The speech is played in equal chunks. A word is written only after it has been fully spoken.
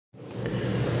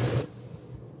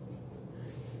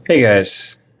Hey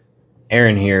guys,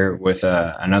 Aaron here with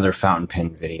another fountain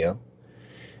pen video.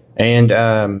 And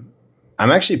I'm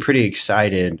actually pretty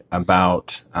excited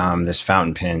about this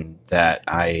fountain pen that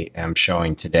I am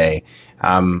showing today.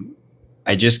 Um,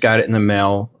 I just got it in the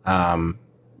mail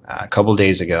a couple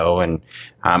days ago, and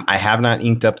I have not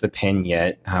inked up the pen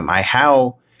yet. I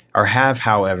have,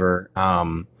 however,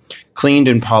 cleaned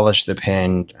and polished the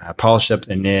pen, polished up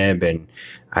the nib, and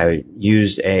I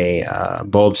used a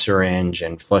bulb syringe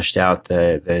and flushed out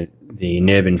the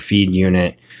nib and feed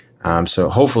unit. So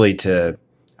hopefully to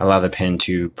allow the pen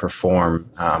to perform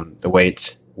the way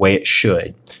it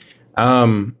should.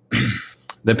 Um,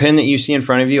 the pen that you see in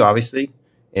front of you, obviously,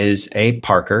 is a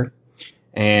Parker.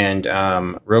 And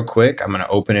real quick, I'm going to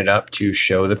open it up to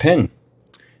show the pen.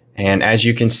 And as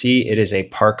you can see, it is a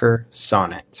Parker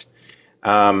Sonnet.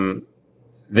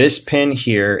 This pen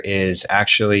here is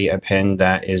actually a pen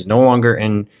that is no longer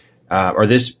in, or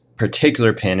this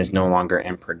particular pen is no longer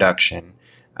in production.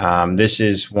 This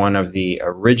is one of the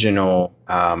original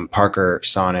Parker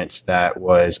Sonnets that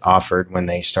was offered when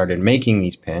they started making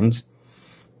these pens.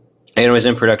 And it was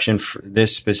in production,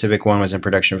 this specific one was in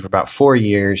production for about 4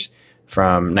 years,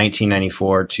 from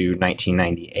 1994 to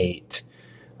 1998.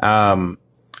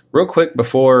 Real quick,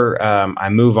 before I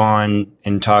move on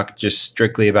and talk just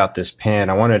strictly about this pen,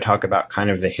 I want to talk about kind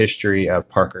of the history of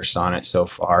Parker Sonnet so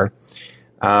far.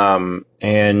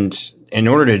 And in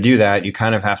order to do that, you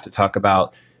kind of have to talk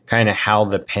about kind of how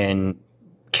the pen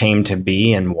came to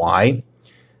be and why.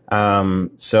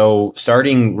 So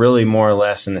starting really more or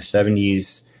less in the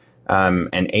 70s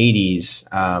and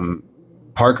 80s,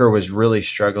 Parker was really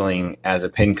struggling as a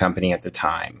pen company at the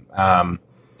time.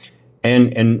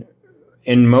 And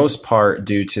in most part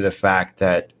due to the fact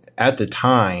that at the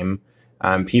time,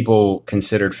 people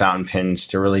considered fountain pens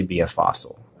to really be a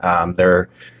fossil. There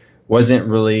wasn't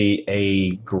really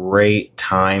a great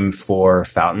time for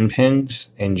fountain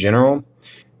pens in general,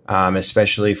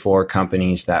 especially for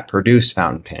companies that produce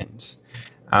fountain pens.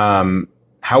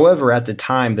 However, at the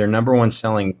time, their number one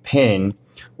selling pen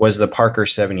was the Parker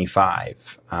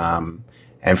 75.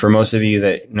 And for most of you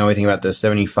that know anything about the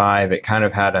 75, it kind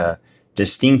of had a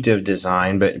distinctive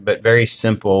design, but very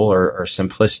simple or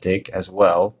simplistic as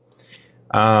well.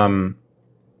 But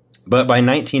by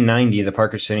 1990, the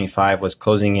Parker 75 was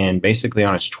closing in basically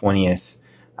on its 20th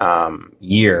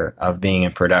year of being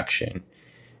in production.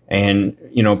 And,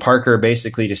 you know, Parker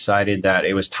basically decided that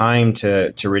it was time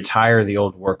to retire the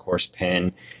old workhorse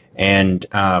pen. And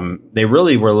they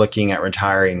really were looking at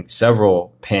retiring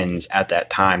several pens at that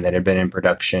time that had been in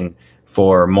production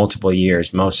for multiple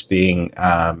years, most being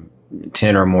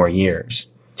 10 or more years.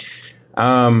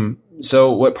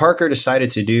 So what Parker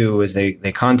decided to do is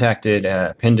they contacted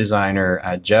pen designer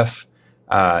Jeff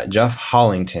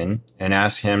Hollington and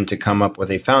asked him to come up with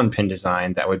a fountain pen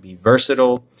design that would be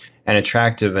versatile and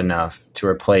attractive enough to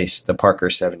replace the Parker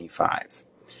 75.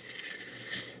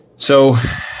 So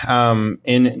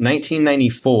in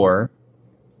 1994,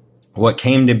 what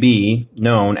came to be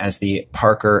known as the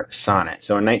Parker Sonnet.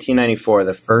 So in 1994,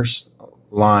 the first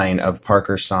line of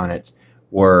Parker Sonnets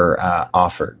were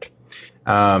offered.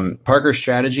 Parker's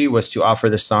strategy was to offer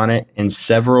the Sonnet in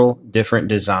several different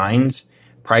designs,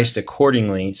 priced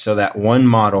accordingly so that one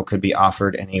model could be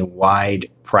offered in a wide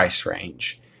price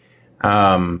range.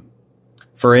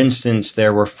 For instance,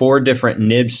 there were 4 different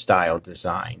nib style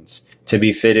designs to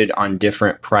be fitted on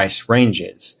different price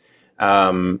ranges.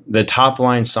 The top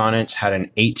line sonnets had an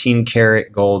 18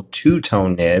 karat gold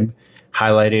two-tone nib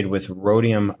highlighted with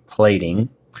rhodium plating.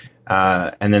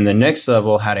 And then the next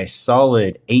level had a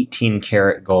solid 18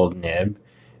 karat gold nib.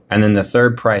 And then the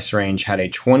third price range had a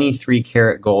 23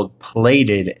 karat gold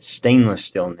plated stainless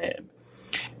steel nib.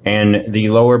 And the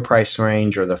lower price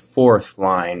range, or the fourth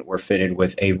line, were fitted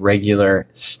with a regular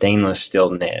stainless steel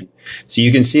nib. So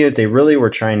you can see that they really were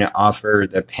trying to offer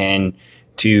the pen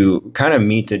to kind of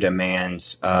meet the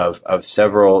demands of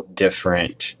several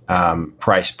different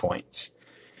price points.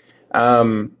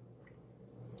 When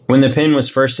the pen was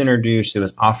first introduced, it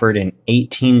was offered in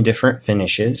 18 different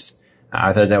finishes.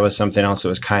 I thought that was something else that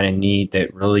was kind of neat,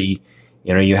 that really,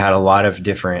 you know, you had a lot of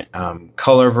different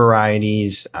color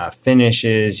varieties,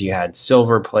 finishes. You had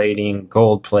silver plating,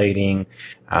 gold plating.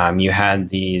 You had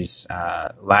these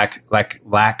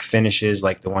lac finishes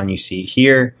like the one you see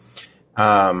here.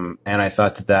 And I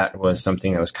thought that that was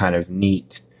something that was kind of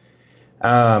neat.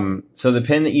 So the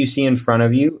pen that you see in front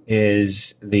of you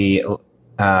is the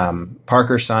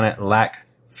Parker Sonnet Lac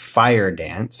Fire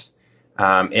Dance.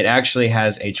 It actually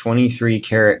has a 23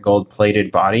 karat gold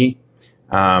plated body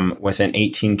with an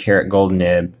 18 karat gold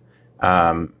nib.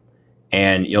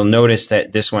 And you'll notice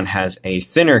that this one has a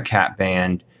thinner cap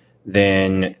band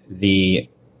then the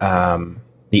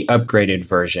upgraded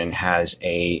version has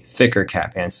a thicker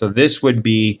cap band. So this would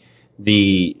be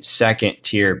the second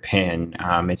tier pen.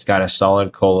 It's got a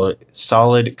solid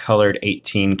colored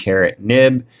 18 karat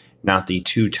nib, not the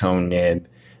two-tone nib.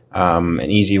 An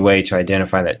easy way to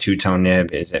identify that two-tone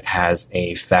nib is it has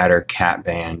a fatter cap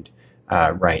band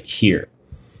right here.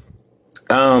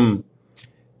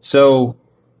 So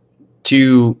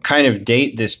to kind of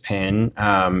date this pen,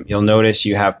 you'll notice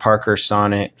you have Parker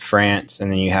Sonnet France,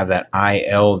 and then you have that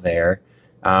IL there.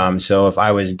 So if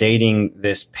I was dating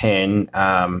this pen,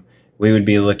 we would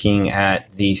be looking at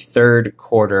the third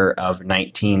quarter of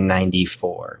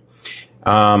 1994.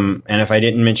 And if I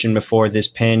didn't mention before, this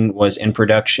pen was in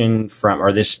production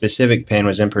or this specific pen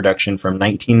was in production from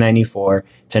 1994 to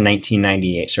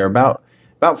 1998. So about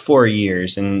 4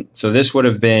 years. And so this would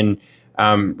have been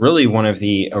really one of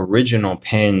the original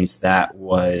pens that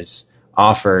was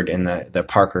offered in the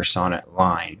Parker Sonnet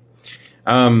line.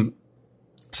 Some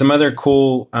other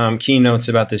cool keynotes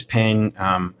about this pen.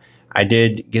 I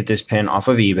did get this pen off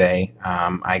of eBay.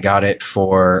 I got it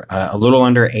for a little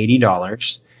under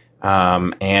 $80.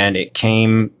 And it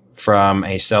came from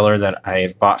a seller that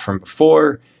I've bought from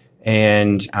before,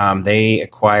 and they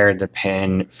acquired the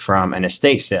pen from an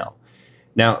estate sale.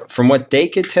 Now, from what they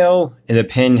could tell, the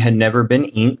pen had never been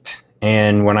inked,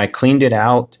 and when I cleaned it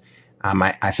out,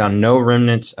 I found no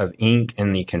remnants of ink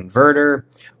in the converter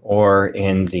or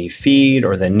in the feed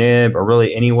or the nib or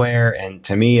really anywhere, and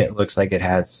to me it looks like it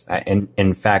has,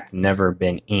 in fact, never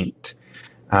been inked.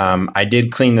 I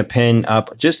did clean the pen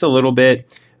up just a little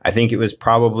bit. I think it was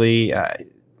probably I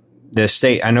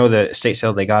know the estate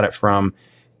sale they got it from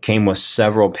came with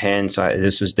several pens. So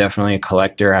this was definitely a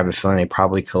collector. I have a feeling they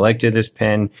probably collected this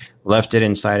pen, left it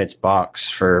inside its box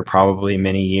for probably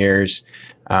many years.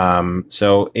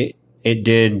 So it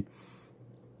did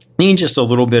need just a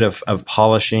little bit of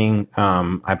polishing.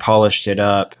 I polished it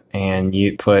up and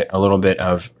you put a little bit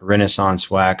of Renaissance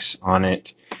wax on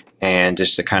it, and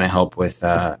just to kind of help with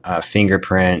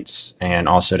fingerprints and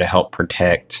also to help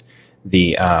protect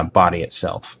the body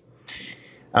itself.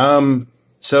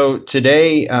 So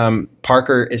today,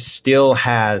 Parker still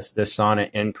has the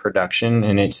Sonnet in production,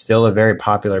 and it's still a very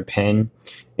popular pen.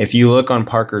 If you look on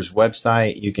Parker's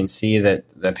website, you can see that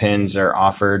the pens are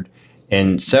offered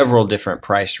in several different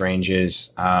price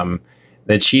ranges.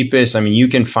 The cheapest, I mean, you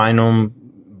can find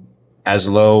them as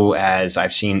low as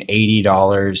I've seen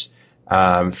 $80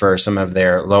 for some of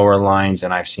their lower lines,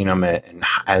 and I've seen them at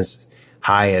as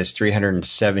high as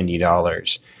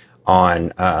 $370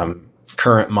 on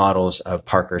current models of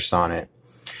Parker Sonnet.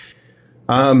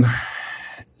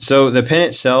 So the pen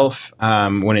itself,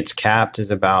 when it's capped,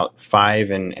 is about 5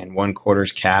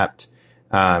 1/4 capped,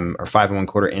 or 5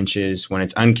 1/4 inches. When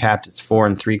it's uncapped, it's 4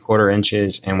 3/4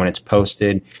 inches, and when it's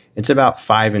posted, it's about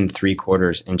 5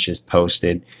 3/4 inches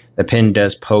posted. The pen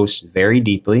does post very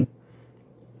deeply.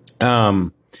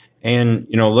 And,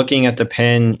 you know, looking at the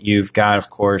pen, you've got, of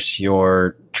course,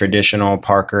 your traditional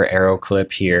Parker arrow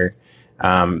clip here.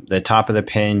 The top of the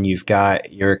pen, you've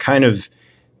got your kind of,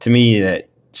 to me, that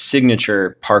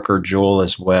signature Parker jewel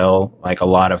as well, like a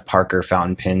lot of Parker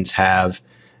fountain pens have.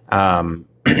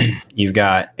 You've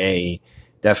got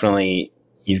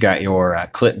you've got your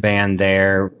clip band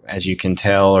there, as you can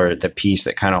tell, or the piece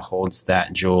that kind of holds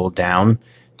that jewel down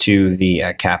to the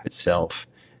cap itself.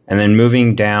 And then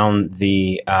moving down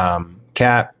the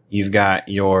cap, you've got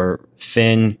your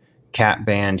thin cap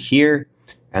band here.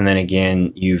 And then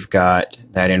again, you've got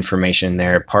that information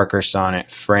there, Parker Sonnet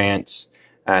France,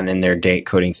 and then their date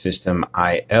coding system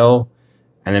IL.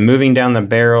 And then moving down the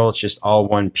barrel, it's just all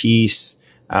one piece.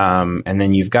 And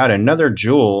then you've got another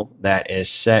jewel that is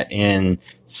set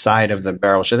inside of the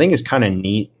barrel, which I think is kind of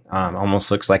neat.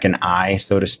 Almost looks like an eye,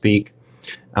 so to speak.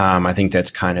 I think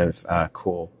that's kind of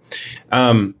cool.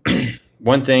 One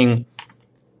thing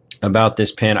about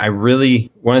this pen,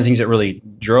 one of the things that really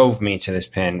drove me to this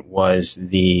pen was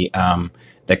the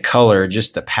color,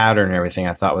 just the pattern and everything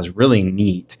I thought was really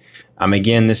neat.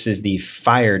 Again, this is the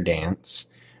Fire Dance.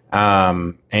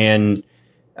 I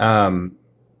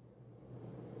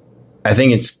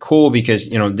think it's cool because,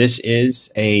 you know, this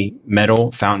is a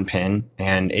metal fountain pen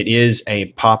and it is a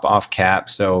pop-off cap.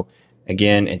 So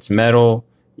again, it's metal.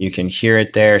 You can hear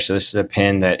it there. So this is a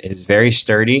pen that is very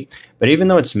sturdy, but even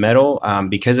though it's metal,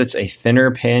 because it's a thinner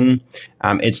pen,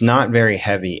 it's not very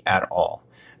heavy at all.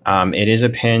 It is a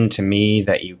pen to me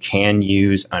that you can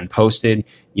use unposted.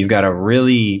 You've got a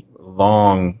really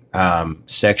long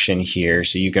section here,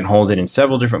 so you can hold it in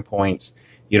several different points.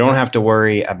 You don't have to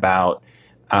worry about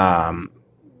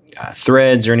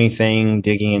threads or anything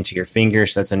digging into your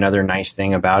fingers. So that's another nice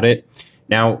thing about it.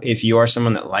 Now, if you are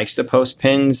someone that likes to post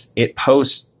pins, it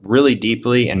posts really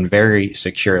deeply and very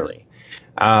securely.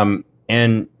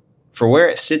 And for where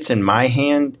it sits in my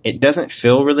hand, it doesn't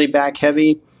feel really back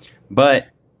heavy, but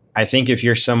I think if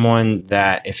you're someone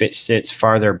that if it sits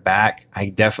farther back, I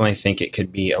definitely think it could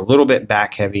be a little bit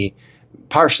back heavy,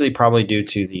 partially probably due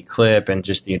to the clip and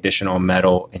just the additional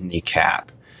metal in the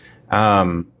cap.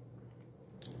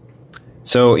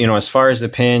 So, as far as the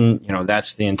pen,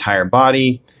 that's the entire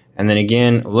body. And then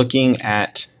again, looking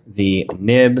at the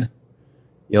nib,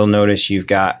 you'll notice you've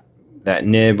got that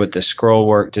nib with the scroll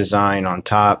work design on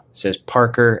top. It says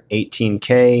Parker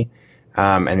 18K.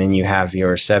 And then you have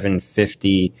your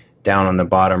 750 down on the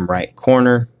bottom right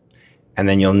corner. And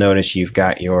then you'll notice you've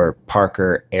got your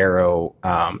Parker arrow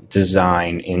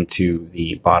design into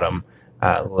the bottom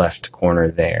left corner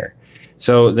there.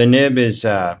 So the nib is,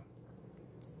 I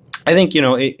think,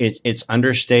 it's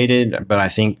understated, but I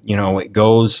think, it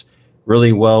goes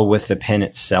really well with the pen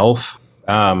itself.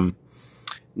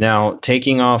 Now,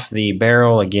 taking off the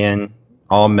barrel, again,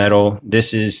 all metal.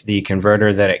 This is the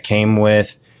converter that it came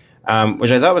with,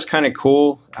 which I thought was kind of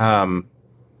cool. And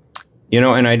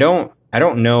I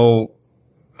don't know.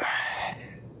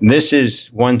 This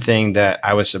is one thing that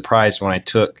I was surprised when I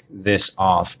took this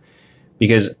off,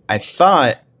 because I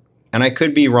thought, and I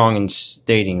could be wrong in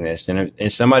stating this, and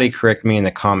if somebody correct me in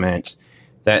the comments,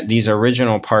 that these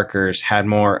original Parkers had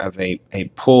more of a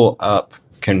pull-up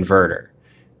converter.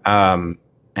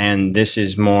 And this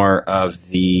is more of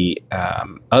the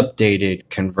updated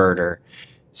converter.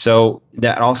 So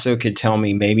that also could tell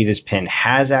me maybe this pen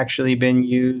has actually been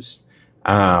used.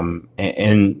 And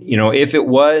if it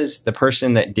was, the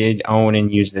person that did own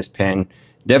and use this pen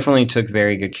definitely took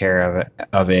very good care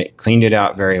of it, cleaned it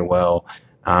out very well.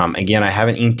 Again, I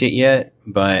haven't inked it yet,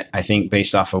 but I think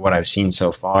based off of what I've seen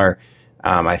so far,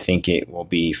 I think it will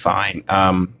be fine.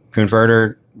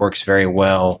 Converter works very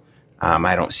well.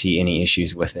 I don't see any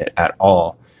issues with it at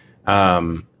all.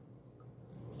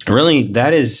 Really,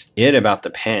 that is it about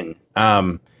the pen.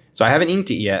 So I haven't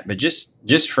inked it yet, but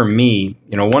just for me,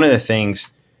 one of the things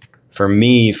for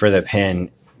me for the pen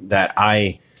that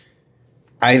I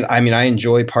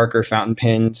enjoy Parker fountain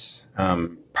pens.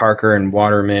 Parker and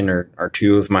Waterman are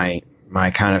two of my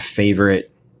kind of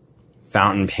favorite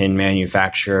fountain pen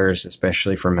manufacturers,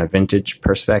 especially from a vintage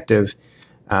perspective.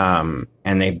 And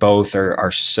they both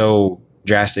are so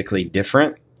drastically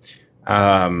different.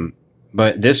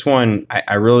 But this one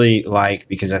I really like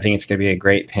because I think it's going to be a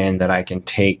great pen that I can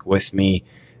take with me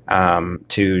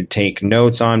to take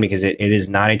notes on, because it is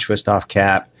not a twist off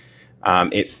cap.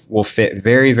 It will fit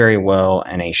very, very well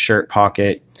in a shirt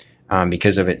pocket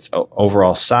because of its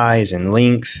overall size and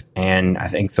length. And I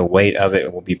think the weight of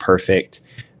it will be perfect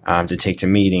to take to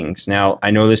meetings. Now,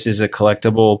 I know this is a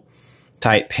collectible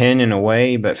type pen in a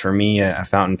way, but for me, a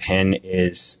fountain pen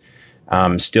is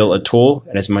still a tool.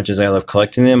 And as much as I love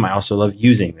collecting them, I also love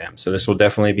using them. So this will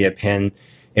definitely be a pen,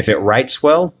 if it writes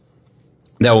well,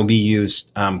 that will be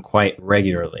used quite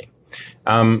regularly.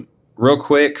 Real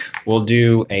quick, we'll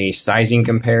do a sizing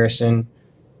comparison.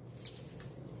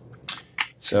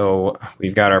 So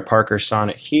we've got our Parker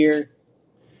Sonnet here.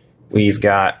 We've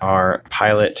got our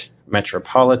Pilot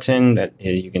Metropolitan that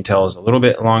you can tell is a little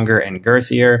bit longer and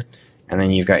girthier. And then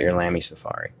you've got your Lamy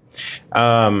Safari.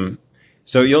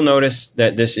 So you'll notice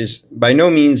that this is by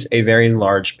no means a very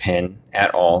large pen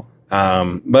at all.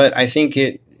 But I think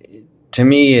to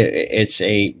me, it's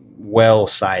a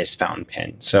well-sized fountain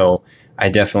pen. So I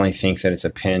definitely think that it's a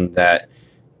pen that,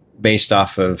 based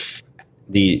off of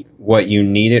what you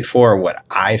need it for, or what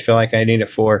I feel like I need it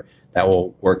for, that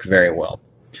will work very well.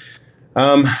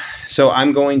 So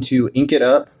I'm going to ink it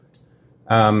up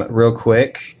real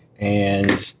quick,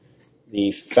 and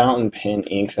the fountain pen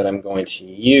ink that I'm going to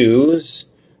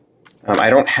use, I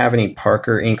don't have any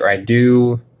Parker ink, or I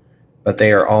do, but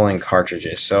they are all in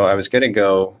cartridges. So I was going to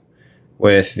go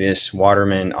with this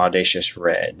Waterman Audacious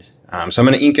Red. So I'm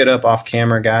going to ink it up off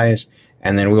camera, guys,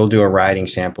 and then we'll do a writing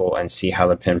sample and see how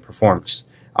the pen performs.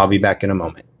 I'll be back in a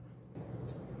moment.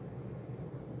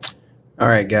 All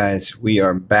right, guys, we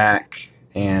are back.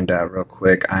 And real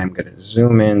quick, I'm going to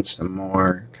zoom in some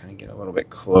more, kind of get a little bit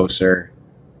closer.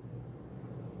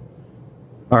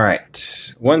 All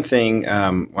right, one thing,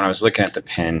 when I was looking at the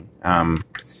pen,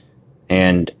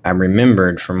 and I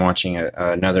remembered from watching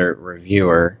another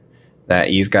reviewer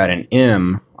that you've got an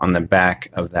M on the back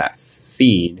of that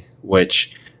feed,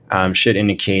 which should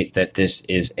indicate that this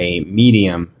is a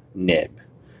medium nib.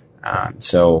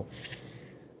 So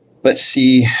let's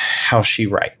see how she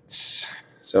writes.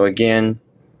 So again,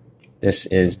 this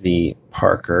is the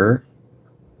Parker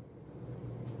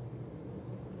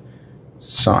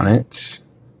Sonnet.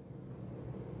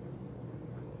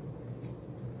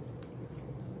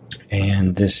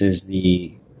 And this is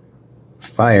the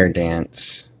Fire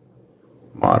Dance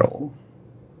model.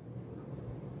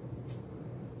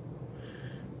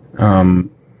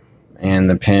 And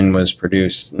the pen was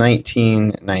produced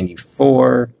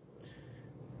 1994.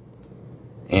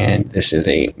 And this is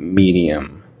a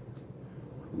medium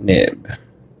nib.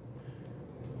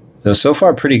 So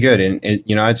far pretty good.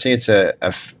 And I'd say it's a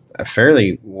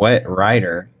fairly wet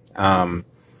writer.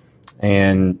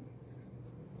 And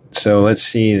so let's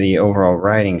see the overall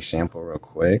writing sample real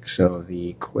quick. So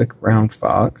the Quick Brown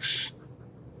Fox.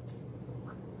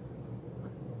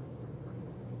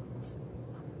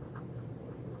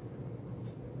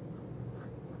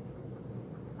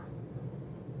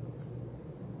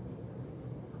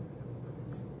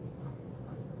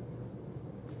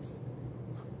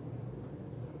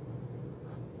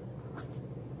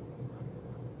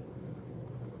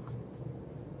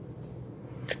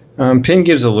 Pen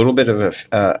gives a little bit of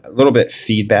a little bit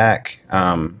feedback.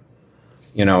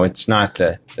 It's not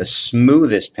the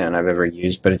smoothest pen I've ever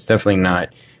used, but it's definitely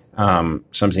not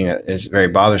something that is very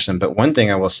bothersome. But one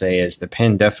thing I will say is the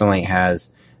pen definitely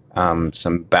has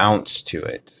some bounce to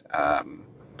it.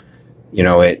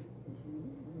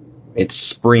 It's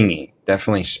springy,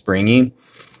 definitely springy.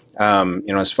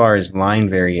 As far as line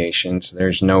variations,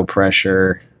 there's no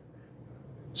pressure,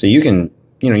 so you can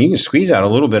squeeze out a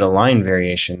little bit of line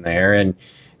variation there. And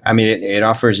I mean, it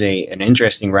offers an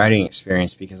interesting writing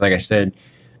experience because, like I said,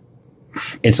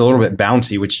 it's a little bit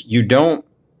bouncy, which you don't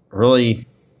really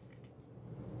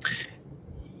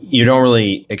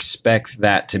expect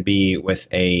that to be with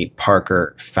a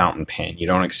Parker fountain pen. You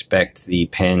don't expect the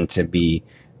pen to be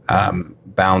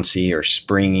bouncy or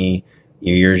springy.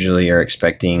 You usually are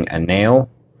expecting a nail,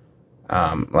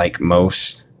 like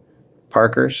most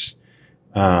Parkers.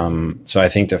 So I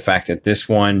think the fact that this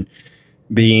one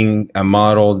being a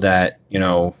model that,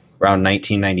 around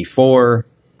 1994,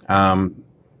 and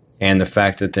the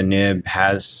fact that the nib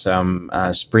has some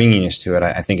springiness to it,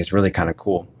 I think it's really kind of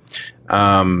cool.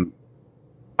 I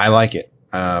like it.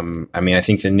 I think I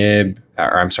think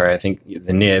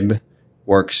the nib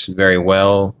works very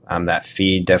well. That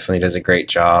feed definitely does a great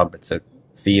job. It's a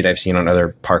feed I've seen on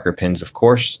other Parker pens, of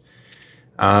course.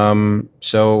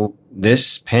 So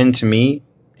this pen to me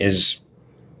is,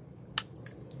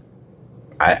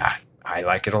 I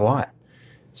like it a lot.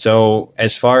 So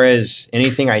as far as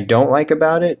anything I don't like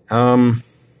about it, I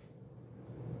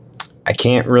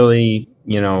can't really,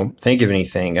 think of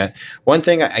anything. One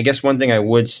thing I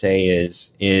would say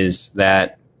is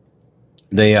that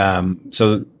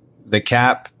so the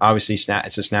cap, obviously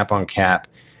it's a snap-on cap.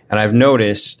 And I've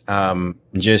noticed,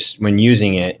 just when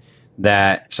using it,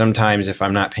 that sometimes if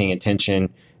I'm not paying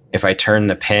attention, if I turn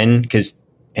the pen, because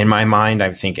in my mind,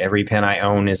 I think every pen I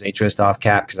own is a twist off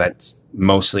cap because that's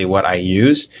mostly what I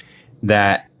use,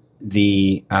 that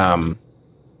the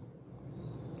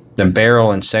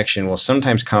barrel and section will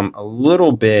sometimes come a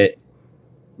little bit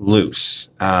loose.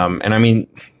 And I mean,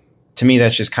 to me,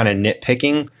 that's just kind of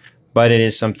nitpicking, but it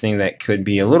is something that could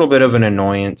be a little bit of an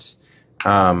annoyance.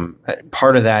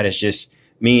 Part of that is just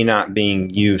me not being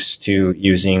used to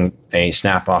using a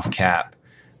snap-off cap.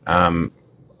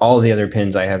 All the other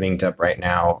pens I have inked up right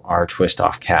now are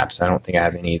twist-off caps. I don't think I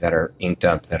have any that are inked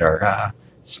up that are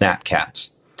snap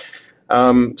caps.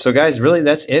 So guys, really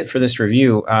that's it for this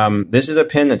review. This is a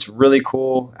pen that's really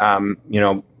cool.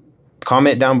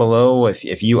 Comment down below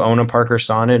if you own a Parker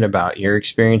Sonnet about your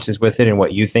experiences with it and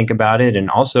what you think about it.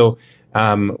 And also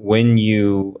when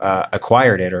you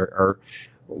acquired it or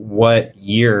what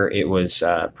year it was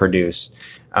produced.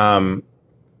 I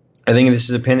think if this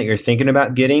is a pen that you're thinking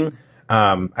about getting,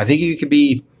 I think you could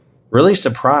be really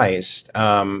surprised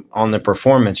on the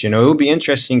performance. It would be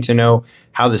interesting to know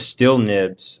how the still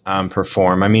nibs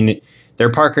perform. I mean, they're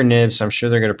Parker nibs, so I'm sure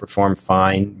they're going to perform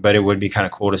fine, but it would be kind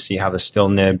of cool to see how the still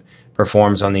nib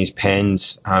performs on these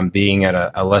pens, being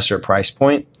at a lesser price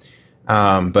point.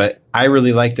 But I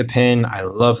really like the pen. I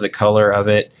love the color of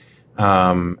it.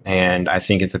 And I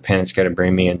think it's a pen that's going to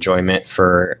bring me enjoyment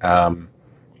for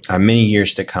many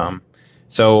years to come.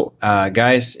 So,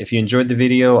 guys, if you enjoyed the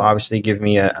video, obviously give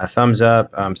me a thumbs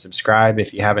up, subscribe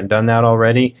if you haven't done that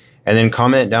already, and then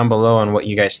comment down below on what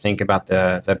you guys think about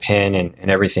the pen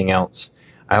and everything else.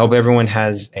 I hope everyone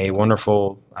has a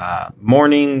wonderful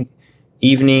morning,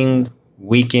 evening,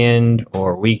 weekend,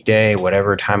 or weekday,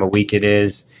 whatever time of week it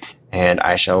is, and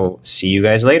I shall see you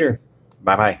guys later.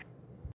 Bye-bye.